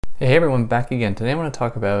Hey everyone, back again. Today I want to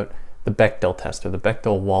talk about the Bechdel test, or the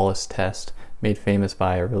Bechdel-Wallace test, made famous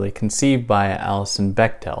by, or really conceived by, Alison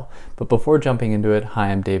Bechdel. But before jumping into it,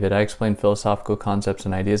 hi, I'm David. I explain philosophical concepts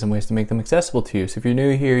and ideas and ways to make them accessible to you. So if you're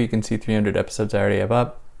new here, you can see 300 episodes I already have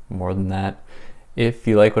up, more than that. If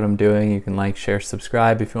you like what I'm doing, you can like, share,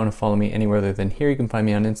 subscribe. If you want to follow me anywhere other than here, you can find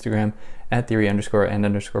me on Instagram at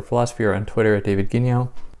theory_and_philosophy, or on Twitter at David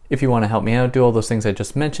Guigno. If you want to help me out, do all those things I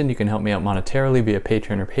just mentioned. You can help me out monetarily via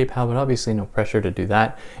Patreon or PayPal, but obviously no pressure to do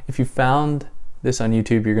that. If you found this on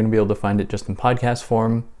YouTube, you're going to be able to find it just in podcast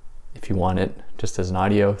form, if you want it just as an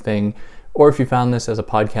audio thing. Or if you found this as a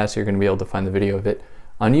podcast, you're going to be able to find the video of it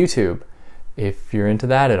on YouTube, if you're into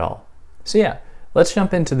that at all. So yeah, let's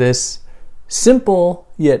jump into this simple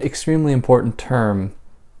yet extremely important term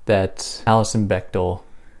that Alison Bechdel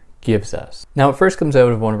gives us. Now, it first comes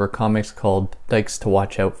out of one of her comics called Dykes to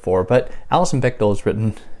Watch Out For, but Alison Bechdel has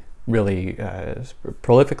written really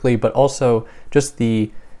prolifically, but also just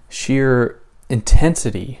the sheer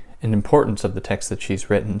intensity and importance of the text that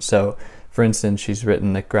she's written. So, for instance, she's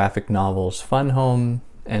written the graphic novels Fun Home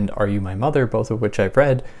and Are You My Mother, both of which I've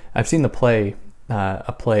read. I've seen the play,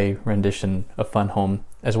 a play rendition of Fun Home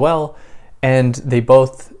as well, and they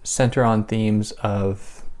both center on themes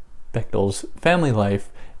of Bechdel's family life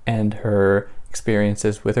and her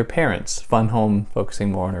experiences with her parents. Fun Home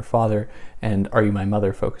focusing more on her father, and Are You My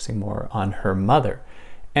Mother focusing more on her mother.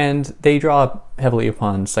 And they draw heavily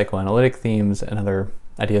upon psychoanalytic themes and other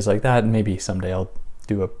ideas like that, and maybe someday I'll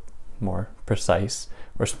do a more precise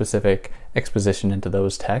or specific exposition into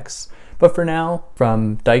those texts. But for now,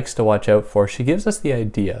 from Dykes to Watch Out For, she gives us the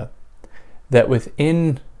idea that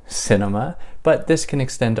within cinema, but this can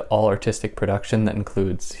extend to all artistic production that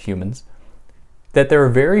includes humans, that there are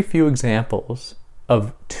very few examples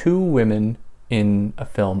of two women in a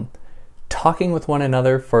film talking with one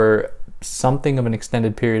another for something of an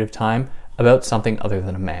extended period of time about something other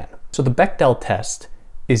than a man. So the Bechdel test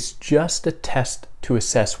is just a test to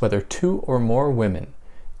assess whether two or more women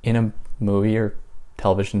in a movie or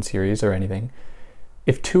television series or anything,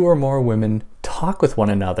 if two or more women talk with one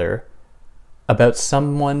another about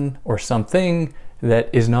someone or something that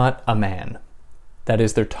is not a man. That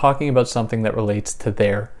is, they're talking about something that relates to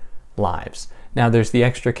their lives. Now, there's the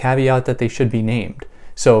extra caveat that they should be named.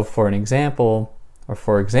 So for example,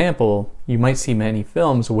 you might see many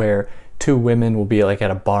films where two women will be like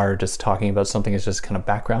at a bar just talking about something as just kind of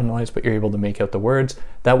background noise, but you're able to make out the words.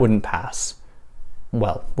 That wouldn't pass.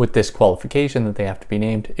 Well, with this qualification that they have to be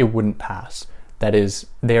named, it wouldn't pass. That is,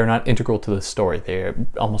 they are not integral to the story. They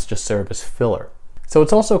almost just serve as filler. So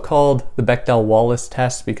it's also called the Bechdel-Wallace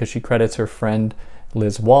test because she credits her friend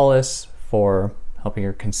Liz Wallace for helping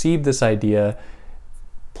her conceive this idea.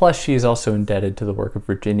 Plus, she is also indebted to the work of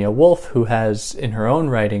Virginia Woolf, who has, in her own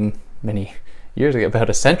writing many years ago, about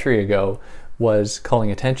a century ago, was calling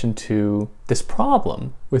attention to this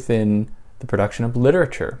problem within the production of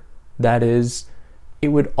literature. That is, it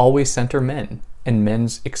would always center men and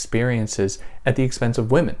men's experiences at the expense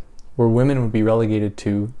of women, where women would be relegated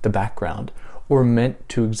to the background or meant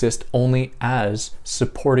to exist only as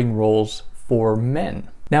supporting roles for men.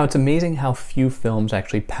 Now, it's amazing how few films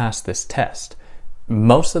actually pass this test.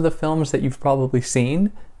 Most of the films that you've probably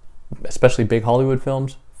seen, especially big Hollywood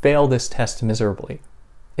films, fail this test miserably,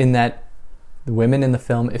 in that the women in the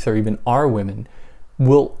film, if there even are women,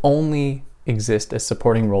 will only exist as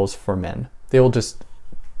supporting roles for men. They will just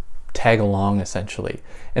tag along, essentially.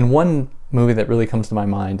 And one movie that really comes to my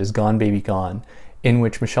mind is Gone Baby Gone, in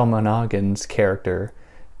which Michelle Monaghan's character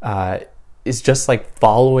is just like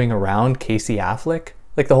following around Casey Affleck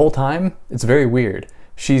like the whole time. It's very weird.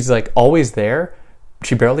 She's like always there.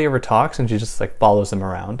 She barely ever talks, and she just like follows him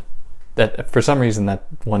around. That, for some reason, that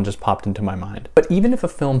one just popped into my mind. But even if a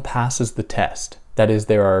film passes the test, that is,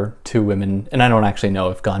 there are two women, and I don't actually know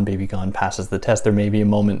if Gone Baby Gone passes the test. There may be a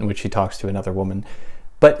moment in which she talks to another woman.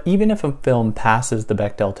 But even if a film passes the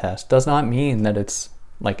Bechdel test, does not mean that it's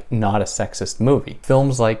like not a sexist movie.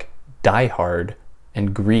 Films like Die Hard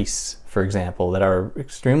and Grease, for example, that are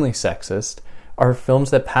extremely sexist, are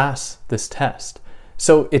films that pass this test.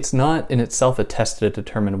 So it's not in itself a test to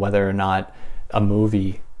determine whether or not a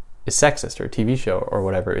movie is sexist, or a TV show or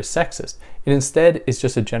whatever is sexist. It instead is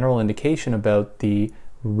just a general indication about the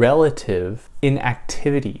relative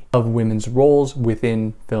inactivity of women's roles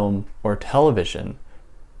within film or television.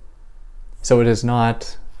 So it is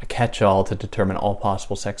not a catch-all to determine all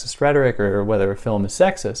possible sexist rhetoric or whether a film is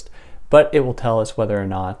sexist, but it will tell us whether or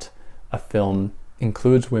not a film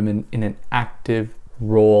includes women in an active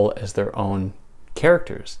role as their own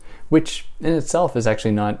characters, which in itself is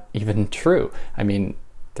actually not even true. I mean,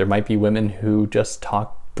 there might be women who just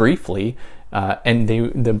talk briefly and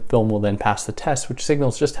the film will then pass the test, which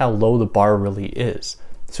signals just how low the bar really is.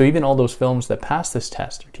 So even all those films that pass this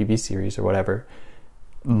test, or TV series or whatever,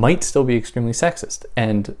 might still be extremely sexist.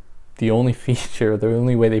 And the only feature, the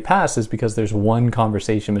only way they pass is because there's one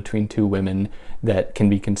conversation between two women that can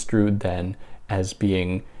be construed then as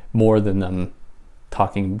being more than them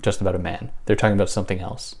talking just about a man. They're talking about something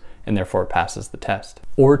else, and therefore it passes the test.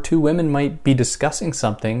 Or two women might be discussing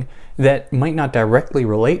something that might not directly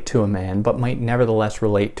relate to a man, but might nevertheless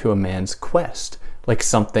relate to a man's quest, like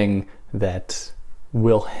something that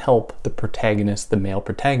will help the protagonist, the male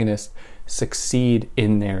protagonist, succeed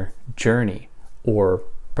in their journey or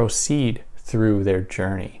proceed through their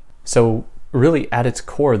journey. So really at its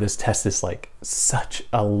core, this test is like such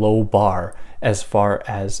a low bar as far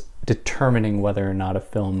as determining whether or not a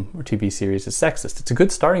film or TV series is sexist. It's a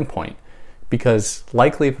good starting point, because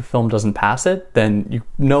likely if a film doesn't pass it, then you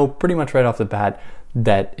know pretty much right off the bat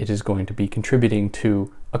that it is going to be contributing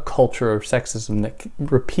to a culture of sexism that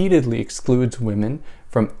repeatedly excludes women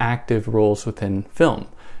from active roles within film,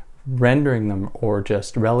 rendering them or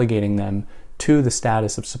just relegating them to the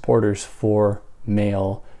status of supporters for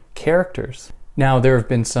male characters. Now, there have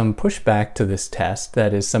been some pushback to this test.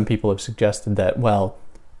 That is, some people have suggested that, well,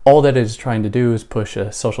 all that it is trying to do is push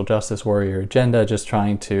a social justice warrior agenda, just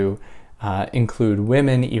trying to include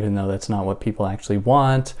women, even though that's not what people actually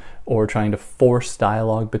want, or trying to force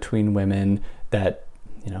dialogue between women that,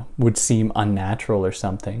 would seem unnatural or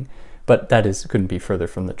something. But that couldn't be further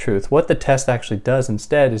from the truth. What the test actually does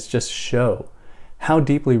instead is just show how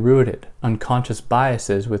deeply rooted unconscious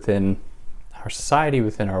biases within our society,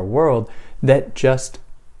 within our world, that just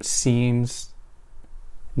seems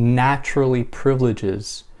naturally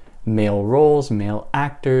privileges male roles, male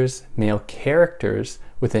actors, male characters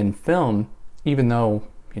within film, even though,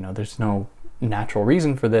 there's no natural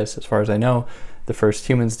reason for this. As far as I know, the first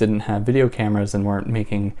humans didn't have video cameras and weren't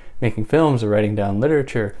making films or writing down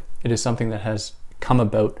literature. It is something that has come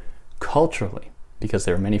about culturally, because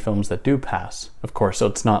there are many films that do pass, of course. So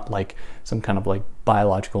it's not like some kind of like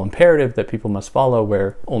biological imperative that people must follow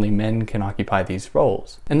where only men can occupy these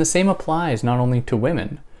roles. And the same applies not only to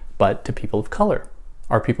women, but to people of color.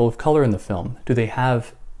 Are people of color in the film? Do they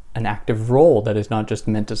have an active role that is not just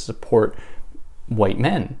meant to support white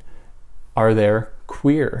men? Are there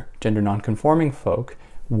queer, gender non-conforming folk?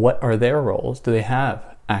 What are their roles? Do they have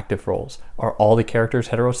active roles? Are all the characters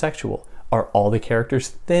heterosexual? Are all the characters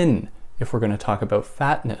thin? If we're going to talk about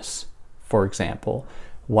fatness, for example,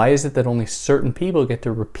 why is it that only certain people get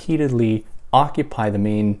to repeatedly occupy the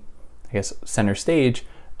main, center stage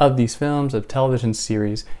of these films, of television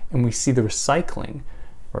series, and we see the recycling,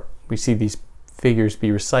 or we see these figures be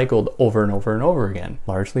recycled over and over and over again,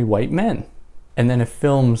 largely white men? And then if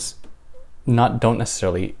films don't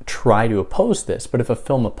necessarily try to oppose this, but if a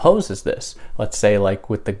film opposes this, let's say like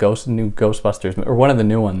with the new Ghostbusters, or one of the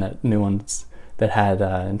new ones that had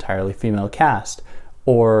an entirely female cast,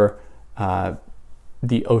 or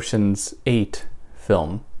the Ocean's 8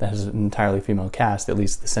 film that has an entirely female cast, at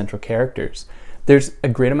least the central characters, there's a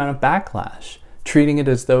great amount of backlash, treating it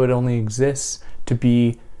as though it only exists to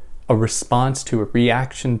be a response to, a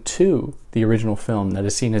reaction to the original film that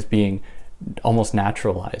is seen as being almost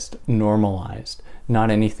naturalized, normalized, not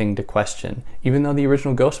anything to question, even though the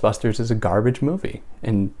original Ghostbusters is a garbage movie.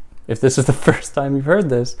 And if this is the first time you've heard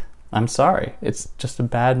this, I'm sorry, it's just a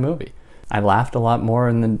bad movie. I laughed a lot more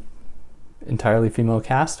in the entirely female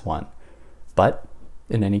cast one. But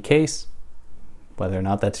in any case, whether or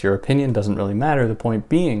not that's your opinion doesn't really matter. The point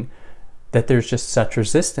being that there's just such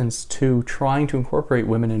resistance to trying to incorporate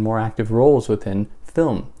women in more active roles within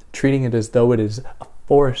film, treating it as though it is a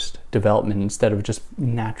forced development instead of just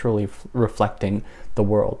naturally reflecting the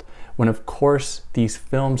world. When of course these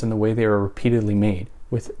films and the way they are repeatedly made,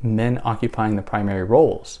 with men occupying the primary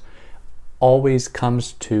roles, always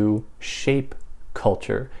comes to shape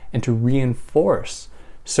culture and to reinforce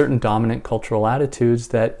certain dominant cultural attitudes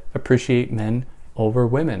that appreciate men over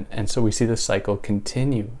women. And so we see the cycle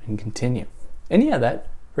continue and continue. And yeah, that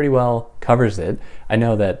pretty well covers it. I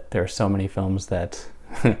know that there are so many films that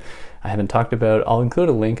I haven't talked about. I'll include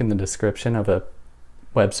a link in the description of a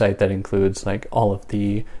website that includes like all of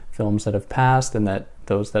the films that have passed and that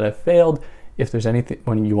those that have failed. If there's anything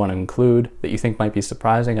when you want to include that you think might be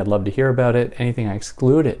surprising, I'd love to hear about it. Anything I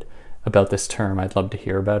excluded about this term, I'd love to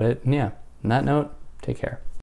hear about it. And yeah, on that note, take care.